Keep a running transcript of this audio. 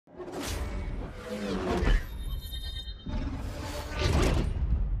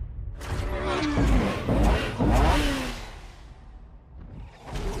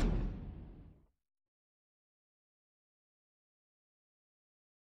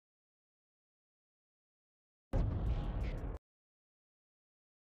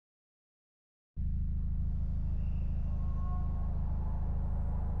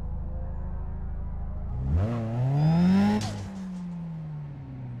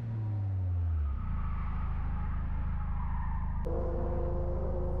Patrol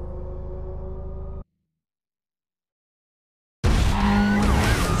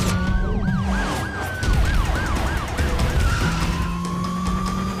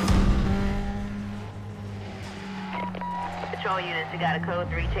units, we got a code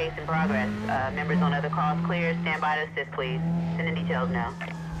 3 chase in progress. Members on other calls clear. Stand by to assist, please. Sending details now.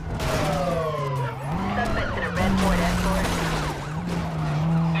 Suspects in a red Ford Escort.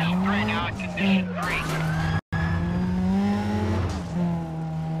 Condition 3 now at condition 3.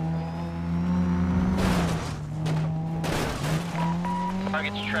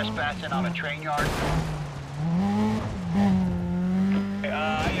 Target's trespassing on a train yard.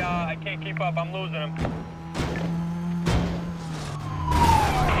 I can't keep up. I'm losing him.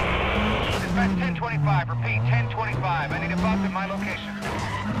 Dispatch 1025. Repeat, 1025. I need a bus at my location.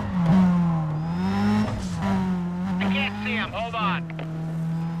 I can't see him. Hold on.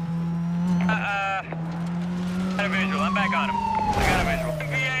 Got a visual. I'm back on him. I got a visual.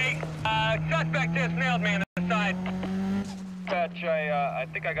 VA, suspect just nailed me on the side. Dispatch, I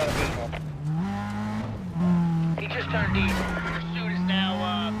think I got a visual. He just turned east. Pursuit is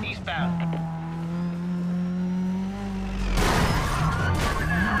now, eastbound.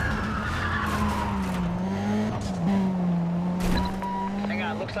 Hang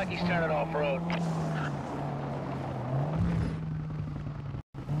on, looks like he's turning off-road.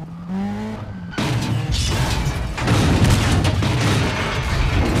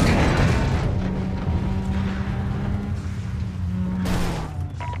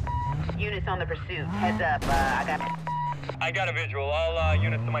 Units on the pursuit. Heads up, I got a visual. All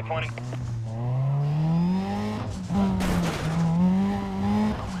units to my 20.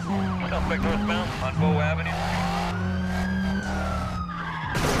 Suspect northbound on Bow Avenue.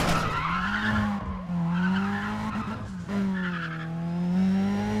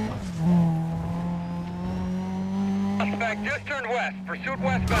 Suspect just turned west. Pursuit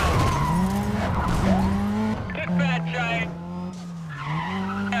westbound. Dispatch,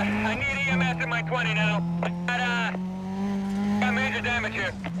 I need EMS in my 20 now. Got major damage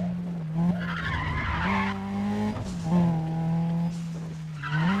here.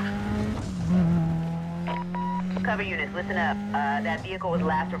 cover units, listen up. That vehicle was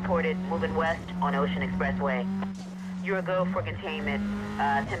last reported moving west on Ocean Expressway. You're a go for containment.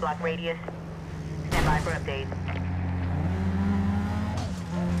 10-block radius. Stand by for updates.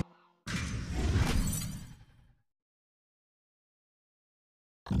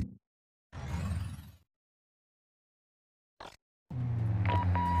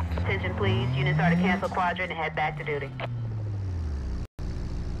 Attention please, units are to cancel quadrant and head back to duty.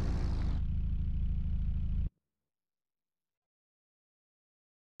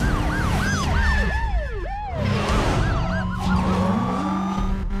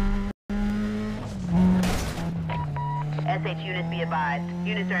 SH units be advised.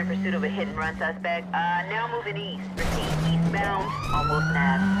 Units are in pursuit of a hit-and-run suspect. Now moving east. Repeat, eastbound on Wilson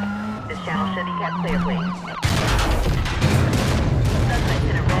Ave. This channel should be kept clear, please. Suspect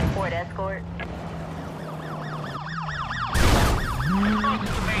in a red Ford Escort.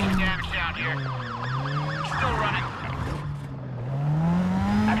 Major damage down here. Still running.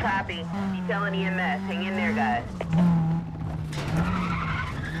 I copy. Detailing EMS. Hang in there, guys.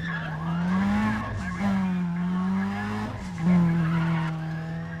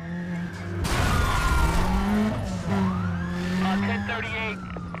 1038.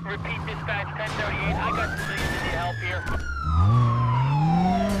 Repeat dispatch, 1038. I got civilians in need help here.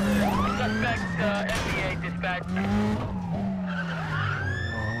 Suspect, NBA dispatch.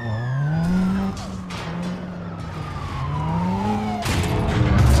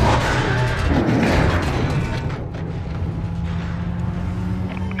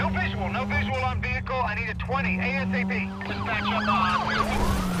 No visual on vehicle. I need a 20 ASAP. Dispatch up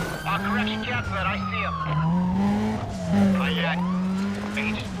on correction cancel that. I see him. Not yet.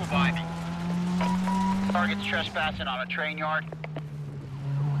 He just flew by me. Target's trespassing on a train yard.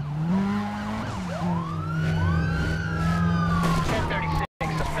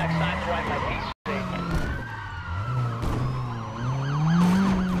 Suspect signed right by ps3.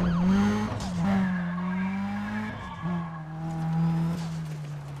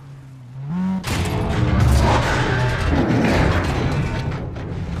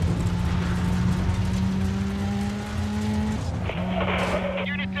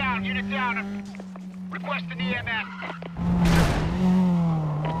 Unit down. Requesting EMS.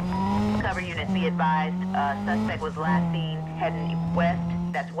 Cover units be advised. Suspect was last seen heading west.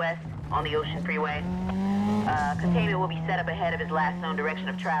 That's west on the Ocean Freeway. Containment will be set up ahead of his last known direction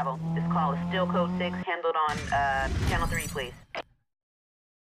of travel. This call is still code 6, handled on channel 3, please.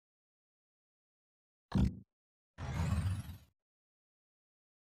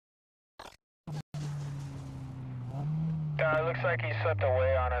 It looks like he slipped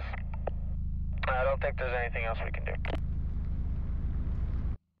away on us. I don't think there's anything else we can do.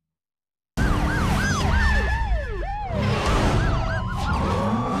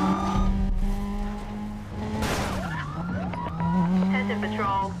 Attention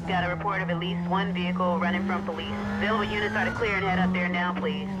patrol, got a report of at least one vehicle running from police. Available units are to clear and head up there now,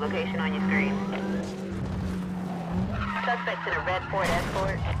 please. Location on your screen. Suspects in a red Ford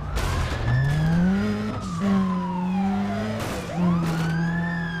Escort.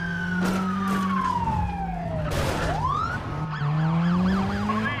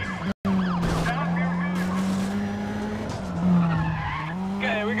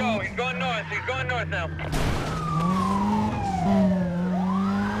 Okay, here we go. He's going north. He's going north now.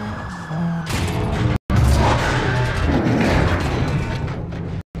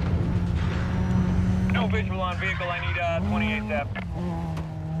 No visual on vehicle. I need 28 step.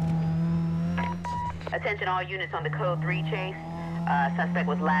 Attention all units on the code 3 chase. Suspect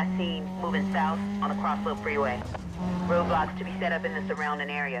was last seen moving south on the Crosslope Freeway. Roadblocks to be set up in the surrounding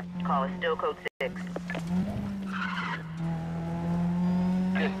area. Call is still code 6.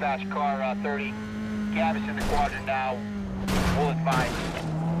 Dispatch car 30. Gab is in the quadrant now. We'll advise.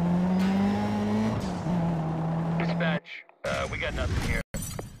 Dispatch, we got nothing here.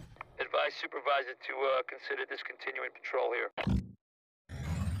 Advise supervisor to consider discontinuing patrol here.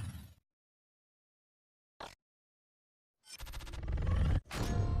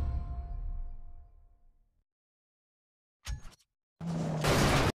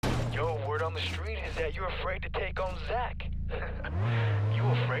 Yo, word on the street is that you're afraid to take on Zach. You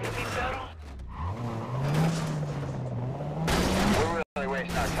afraid of me, Battle? We're really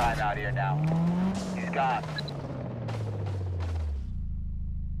wasting our time out here now. He's gone.